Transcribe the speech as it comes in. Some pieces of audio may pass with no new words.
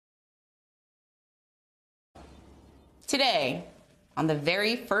Today, on the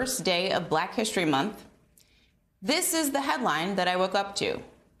very first day of Black History Month, this is the headline that I woke up to.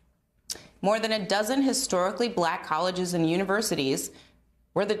 More than a dozen historically Black colleges and universities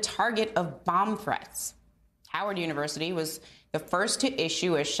were the target of bomb threats. Howard University was the first to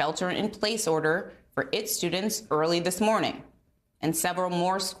issue a shelter-in-place order for its students early this morning, and several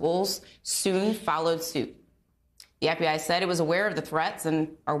more schools soon followed suit. The FBI said it was aware of the threats and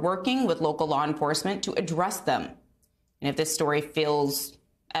are working with local law enforcement to address them. And if this story feels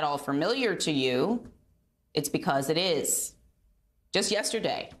at all familiar to you, it's because it is. Just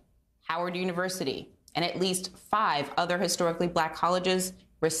yesterday, Howard University and at least 5 other historically Black colleges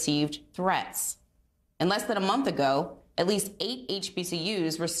received threats. And less than a month ago, at least 8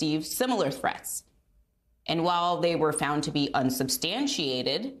 HBCUs received similar threats. And while they were found to be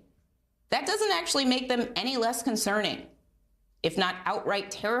unsubstantiated, that doesn't actually make them any less concerning, if not outright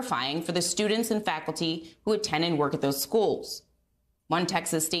terrifying for the students and faculty who attend and work at those schools. One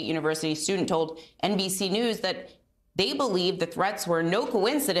Texas State University student told NBC News that they believe the threats were no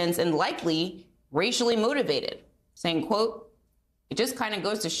coincidence and likely racially motivated, saying, quote, "It just kind of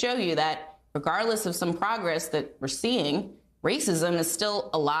goes to show you that regardless of some progress that we're seeing, racism is still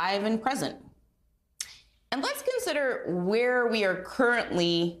alive and present." And let's consider where we are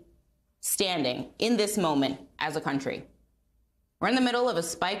currently standing in this moment as a country. We're in the middle of a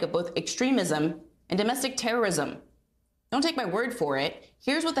spike of both extremism and domestic terrorism. Don't take my word for it.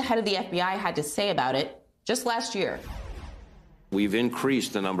 Here's what the head of the FBI had to say about it just last year. We've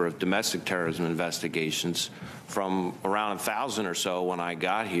increased the number of domestic terrorism investigations from around 1,000 or so when I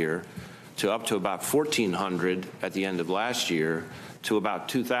got here to up to about 1,400 at the end of last year to about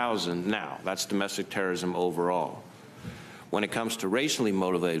 2,000 now. That's domestic terrorism overall. When it comes to racially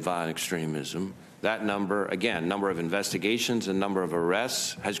motivated violent extremism, that number, again, number of investigations and number of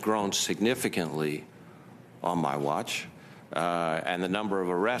arrests has grown significantly on my watch. And the number of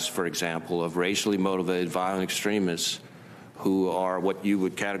arrests, for example, of racially motivated violent extremists who are what you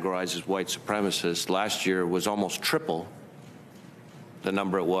would categorize as white supremacists last year was almost triple the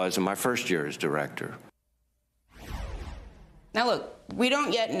number it was in my first year as director. Now, look, we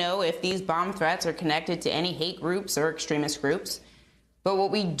don't yet know if these bomb threats are connected to any hate groups or extremist groups. But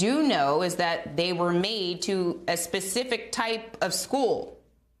what we do know is that they were made to a specific type of school.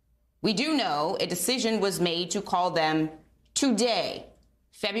 We do know a decision was made to call them today,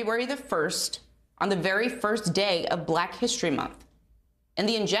 February the 1st, on the very first day of Black History Month. And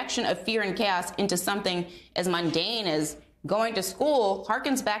the injection of fear and chaos into something as mundane as going to school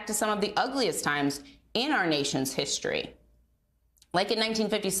harkens back to some of the ugliest times in our nation's history. Like in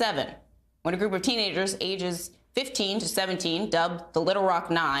 1957, when a group of teenagers ages 15 to 17, dubbed the Little Rock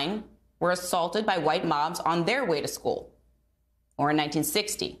Nine, were assaulted by white mobs on their way to school. Or in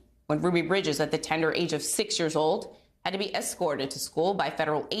 1960, when Ruby Bridges, at the tender age of 6 years old, had to be escorted to school by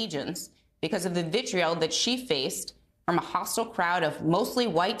federal agents because of the vitriol that she faced from a hostile crowd of mostly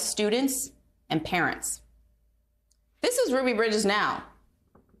white students and parents. This is Ruby Bridges now,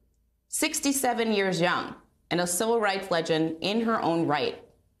 67 years young, and a civil rights legend in her own right.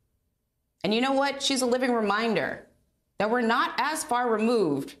 And you know what? She's a living reminder that we're not as far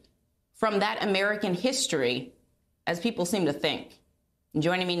removed from that American history as people seem to think. And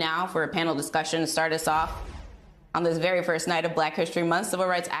joining me now for a panel discussion to start us off on this very first night of Black History Month, civil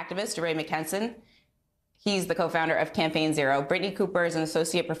rights activist DeRay McKesson. He's the co-founder of Campaign Zero. Brittney Cooper is an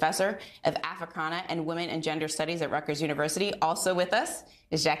associate professor of Africana and Women and Gender Studies at Rutgers University. Also with us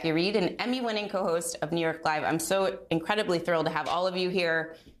is Jacque Reid, an Emmy-winning co-host of New York Live. I'm so incredibly thrilled to have all of you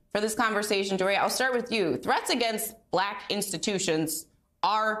here for this conversation. DeRay, I'll start with you. Threats against Black institutions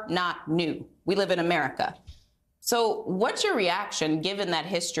are not new. We live in America. So what's your reaction, given that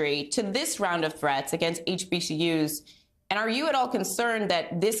history, to this round of threats against HBCUs? And are you at all concerned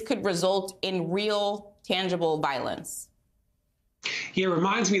that this could result in real, tangible violence? Yeah, it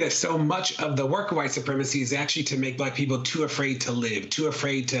reminds me that so much of the work of white supremacy is actually to make Black people too afraid to live, too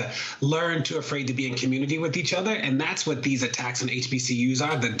afraid to learn, too afraid to be in community with each other. And that's what these attacks on HBCUs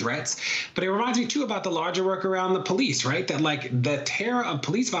are, the threats. But it reminds me, too, about the larger work around the police, right? That, like, the terror of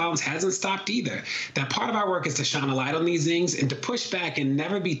police violence hasn't stopped either. That part of our work is to shine a light on these things and to push back and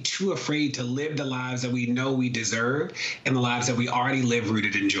never be too afraid to live the lives that we know we deserve and the lives that we already live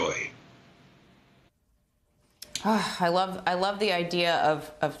rooted in joy. Oh, I love the idea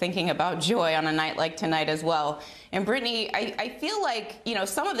of thinking about joy on a night like tonight as well. And Brittney, I feel like, you know,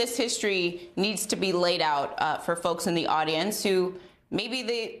 some of this history needs to be laid out for folks in the audience who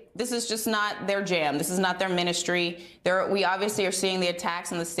maybe this is just not their jam. This is not their ministry. We obviously are seeing the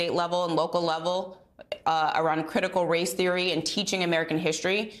attacks on the state level and local level. around critical race theory and teaching American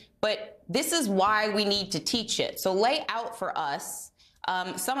history, but this is why we need to teach it. So lay out for us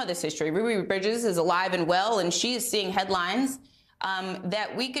some of this history. Ruby Bridges is alive and well, and she is seeing headlines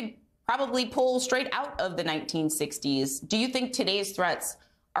that we could probably pull straight out of the 1960s. Do you think today's threats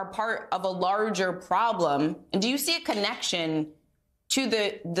are part of a larger problem? And do you see a connection to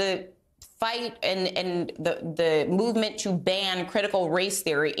the fight and the movement to ban critical race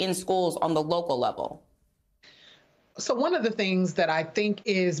theory in schools on the local level? So one of the things that I think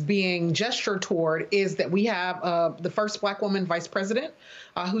is being gestured toward is that we have the first Black woman vice president,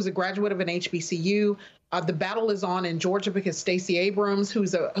 who's a graduate of an HBCU. The battle is on in Georgia because Stacey Abrams,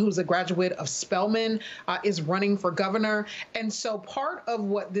 who's a graduate of Spelman, is running for governor. And so part of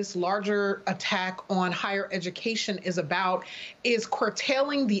what this larger attack on higher education is about is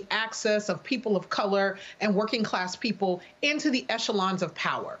curtailing the access of people of color and working class people into the echelons of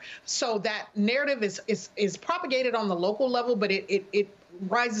power. So that narrative is propagated on the local level, but it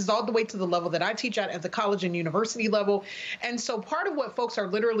rises all the way to the level that I teach at the college and university level. And so part of what folks are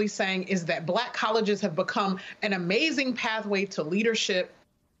literally saying is that Black colleges have become an amazing pathway to leadership,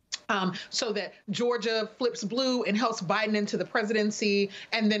 so that Georgia flips blue and helps Biden into the presidency,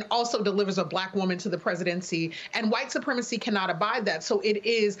 and then also delivers a Black woman to the presidency. And white supremacy cannot abide that. So it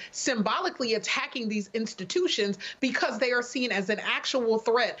is symbolically attacking these institutions because they are seen as an actual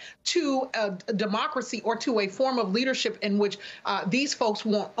threat to a democracy or to a form of leadership in which these folks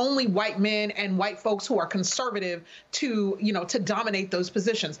want only white men and white folks who are conservative to dominate those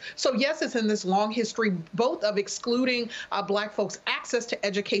positions. So yes, it's in this long history, both of excluding Black folks' access to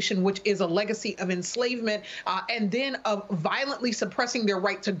education, which is a legacy of enslavement, and then of violently suppressing their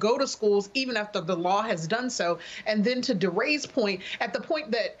right to go to schools, even after the law has done so. And then to DeRay's point, at the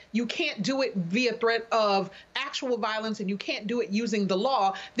point that you can't do it via threat of actual violence and you can't do it using the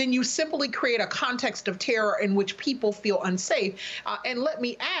law, then you simply create a context of terror in which people feel unsafe. And let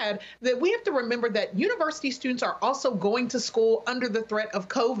me add that we have to remember that university students are also going to school under the threat of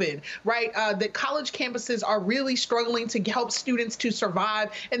COVID, right? That college campuses are really struggling to help students to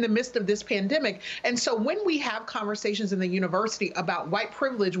survive in the midst of this pandemic. And so when we have conversations in the university about white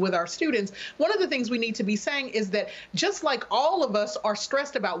privilege with our students, one of the things we need to be saying is that just like all of us are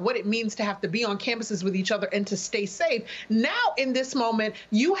stressed about what it means to have to be on campuses with each other and to stay safe, now in this moment,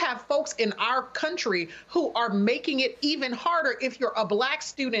 you have folks in our country who are making it even harder if you're a Black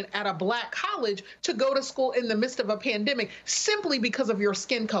student at a Black college to go to school in the midst of a pandemic simply because of your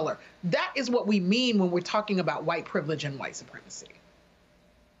skin color. That is what we mean when we're talking about white privilege and white supremacy.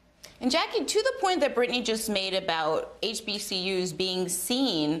 And Jacque, to the point that Brittney just made about HBCUs being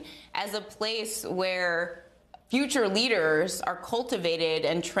seen as a place where future leaders are cultivated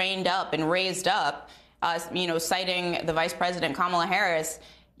and trained up and raised up, citing the Vice President Kamala Harris,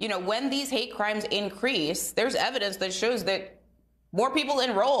 when these hate crimes increase, there's evidence that shows that more people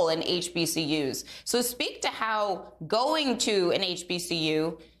enroll in HBCUs. So speak to how going to an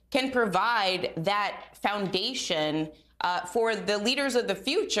HBCU can provide that foundation for the leaders of the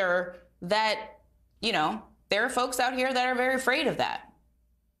future that, there are folks out here that are very afraid of that.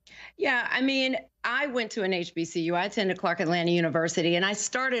 Yeah, I mean, I went to an HBCU. I attended Clark Atlanta University, and I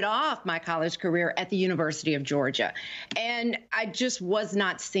started off my college career at the University of Georgia. And I just was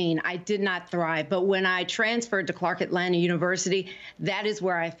not seen. I did not thrive. But when I transferred to Clark Atlanta University, that is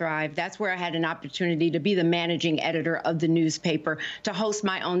where I thrived. That's where I had an opportunity to be the managing editor of the newspaper, to host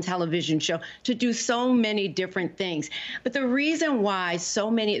my own television show, to do so many different things. But the reason why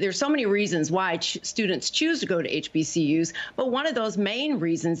there's so many reasons why students choose to go to HBCUs, but one of those main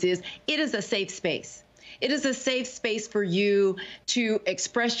reasons is it is a safe space. It is a safe space for you to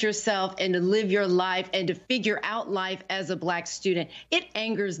express yourself and to live your life and to figure out life as a Black student. It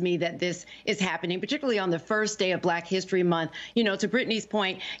angers me that this is happening, particularly on the first day of Black History Month. To Brittney's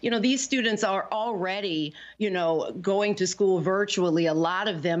point, these students are already, going to school virtually, a lot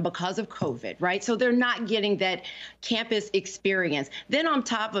of them because of COVID, right? So they're not getting that campus experience. Then on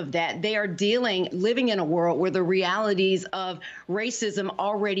top of that, they are living in a world where the realities of racism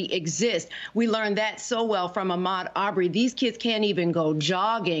already exist. We learned that so well from Ahmaud Arbery. These kids can't even go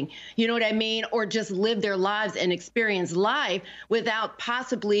jogging, you know what I mean? Or just live their lives and experience life without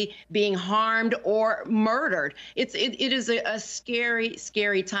possibly being harmed or murdered. It is a scary,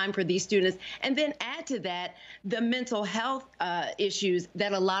 scary time for these students. And then add to that the mental health issues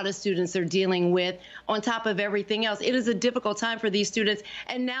that a lot of students are dealing with on top of everything else. It is a difficult time for these students.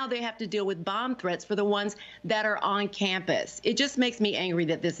 And now they have to deal with bomb threats for the ones that are on campus. It just makes me angry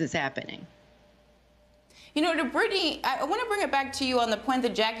that this is happening. You know, to Brittney, I want to bring it back to you on the point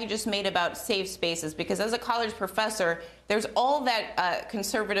that Jacque just made about safe spaces, because as a college professor, there's all that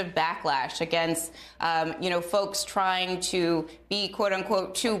conservative backlash against, folks trying to be, quote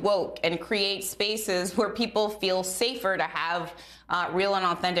unquote, too woke and create spaces where people feel safer to have real and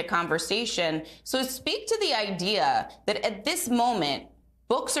authentic conversation. So speak to the idea that at this moment,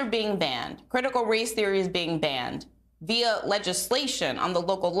 books are being banned, critical race theory is being banned via legislation on the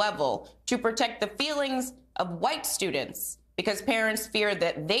local level to protect the feelings of white students, because parents fear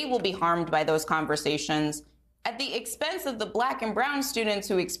that they will be harmed by those conversations at the expense of the Black and brown students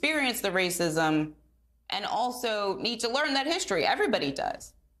who experience the racism and also need to learn that history. Everybody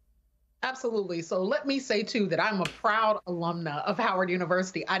does. Absolutely. So let me say, too, that I'm a proud alumna of Howard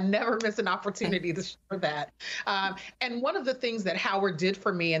University. I never miss an opportunity to share that. And one of the things that Howard did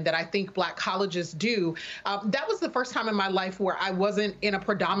for me, and that I think Black colleges do, that was the first time in my life where I wasn't in a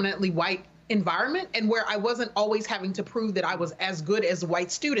predominantly white environment and where I wasn't always having to prove that I was as good as white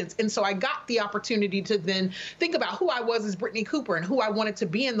students. And so I got the opportunity to then think about who I was as Brittney Cooper and who I wanted to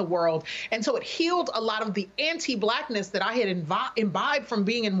be in the world. And so it healed a lot of the anti-Blackness that I had imbibed from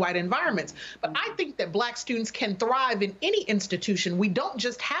being in white environments. But I think that Black students can thrive in any institution. We don't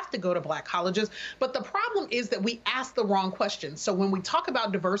just have to go to Black colleges, but the problem is that we ask the wrong questions. So when we talk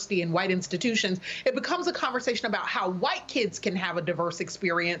about diversity in white institutions, it becomes a conversation about how white kids can have a diverse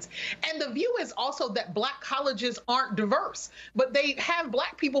experience. And the view is also that Black colleges aren't diverse, but they have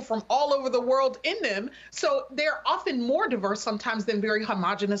Black people from all over the world in them. So they're often more diverse sometimes than very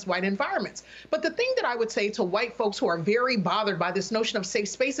homogenous white environments. But the thing that I would say to white folks who are very bothered by this notion of safe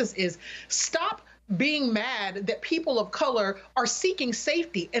spaces is stop being mad that people of color are seeking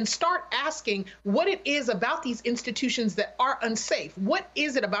safety and start asking what it is about these institutions that are unsafe. What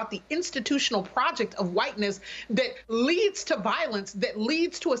is it about the institutional project of whiteness that leads to violence, that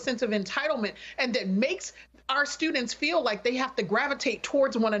leads to a sense of entitlement, and that makes our students feel like they have to gravitate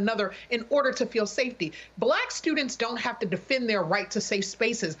towards one another in order to feel safety? Black students don't have to defend their right to safe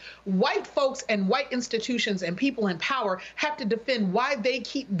spaces. White folks and white institutions and people in power have to defend why they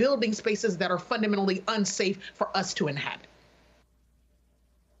keep building spaces that are fundamentally unsafe for us to inhabit.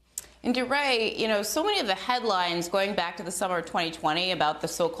 And DeRay, so many of the headlines going back to the summer of 2020 about the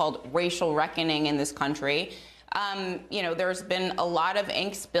so-called racial reckoning in this country, there's been a lot of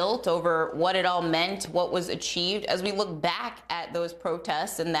ink spilt over what it all meant, what was achieved. As we look back at those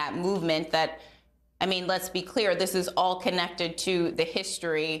protests and that movement that, let's be clear, this is all connected to the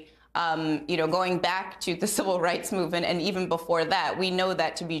history, going back to the civil rights movement. And even before that, we know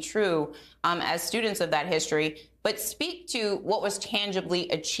that to be true as students of that history. But speak to what was tangibly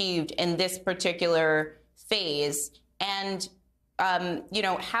achieved in this particular phase and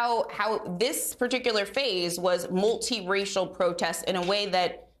how this particular phase was multiracial protest in a way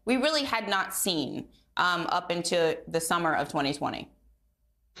that we really had not seen up into the summer of 2020.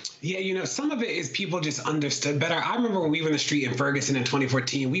 Yeah, some of it is people just understood better. I remember when we were in the street in Ferguson in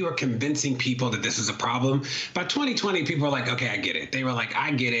 2014, we were convincing people that this was a problem. By 2020, people were like, okay, I get it. They were like,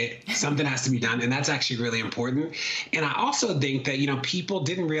 I get it. Something has to be done. And that's actually really important. And I also think that, people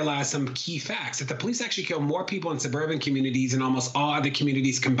didn't realize some key facts, that the police actually kill more people in suburban communities than almost all other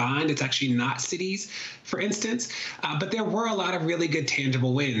communities combined. It's actually not cities, for instance. But there were a lot of really good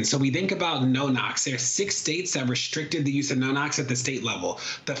tangible wins. So we think about no-knocks. There are 6 states that restricted the use of no-knocks at the state level.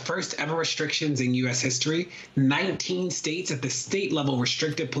 The first ever restrictions in U.S. history. 19 states at the state level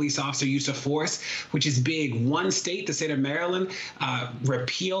restricted police officer use of force, which is big. One state, the state of Maryland,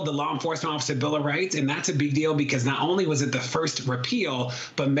 repealed the Law Enforcement Officer Bill of Rights. And that's a big deal because not only was it the first repeal,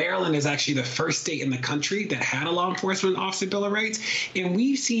 but Maryland is actually the first state in the country that had a Law Enforcement Officer Bill of Rights. And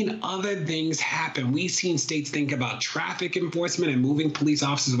we've seen other things happen. We've seen states think about traffic enforcement and moving police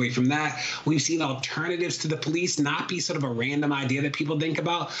officers away from that. We've seen alternatives to the police not be sort of a random idea that people think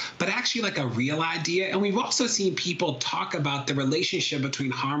about, but actually like a real idea. And we've also seen people talk about the relationship between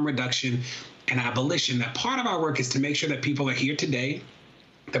harm reduction and abolition. That part of our work is to make sure that people are here today,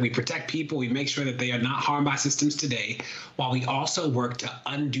 that we protect people, we make sure that they are not harmed by systems today, while we also work to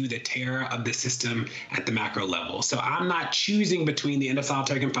undo the terror of the system at the macro level. So I'm not choosing between the end of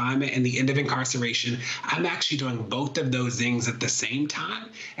solitary confinement and the end of incarceration. I'm actually doing both of those things at the same time.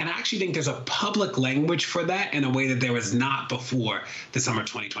 And I actually think there's a public language for that in a way that there was not before the summer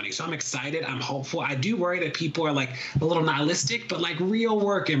 2020. So I'm excited, I'm hopeful. I do worry that people are like a little nihilistic, but like real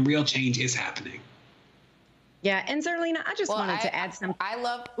work and real change is happening. Yeah, and Zerlina, I just wanted to add something.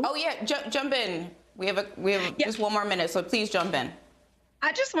 Oh yeah, jump in. We have just one more minute, so please jump in.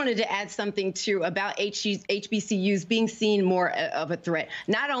 I just wanted to add something too about HBCUs being seen more of a threat.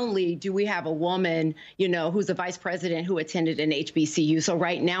 Not only do we have a woman, you know, who's a vice president who attended an HBCU, so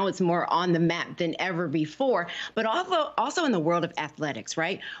right now it's more on the map than ever before, but also in the world of athletics,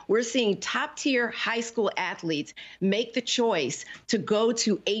 right? We're seeing top tier high school athletes make the choice to go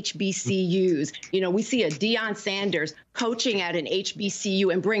to HBCUs. You know, we see a Deion Sanders coaching at an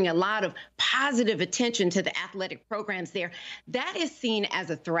HBCU and bring a lot of positive attention to the athletic programs there. That is seen as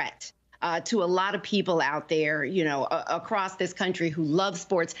a threat to a lot of people out there, you know, across this country who love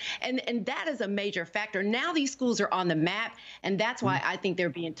sports. And that is a major factor. Now these schools are on the map, and that's why I think they're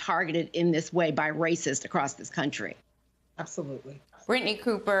being targeted in this way by racists across this country. Absolutely. Brittney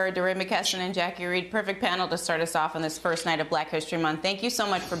Cooper, DeRay McKesson, and Jacque Reid, perfect panel to start us off on this first night of Black History Month. Thank you so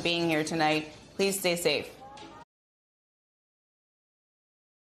much for being here tonight. Please stay safe.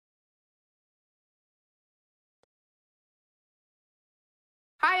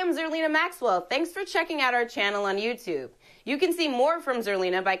 Hi, I'm Zerlina Maxwell. Thanks for checking out our channel on YouTube. You can see more from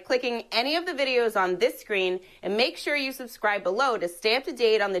Zerlina by clicking any of the videos on this screen, and make sure you subscribe below to stay up to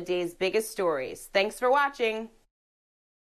date on the day's biggest stories. Thanks for watching.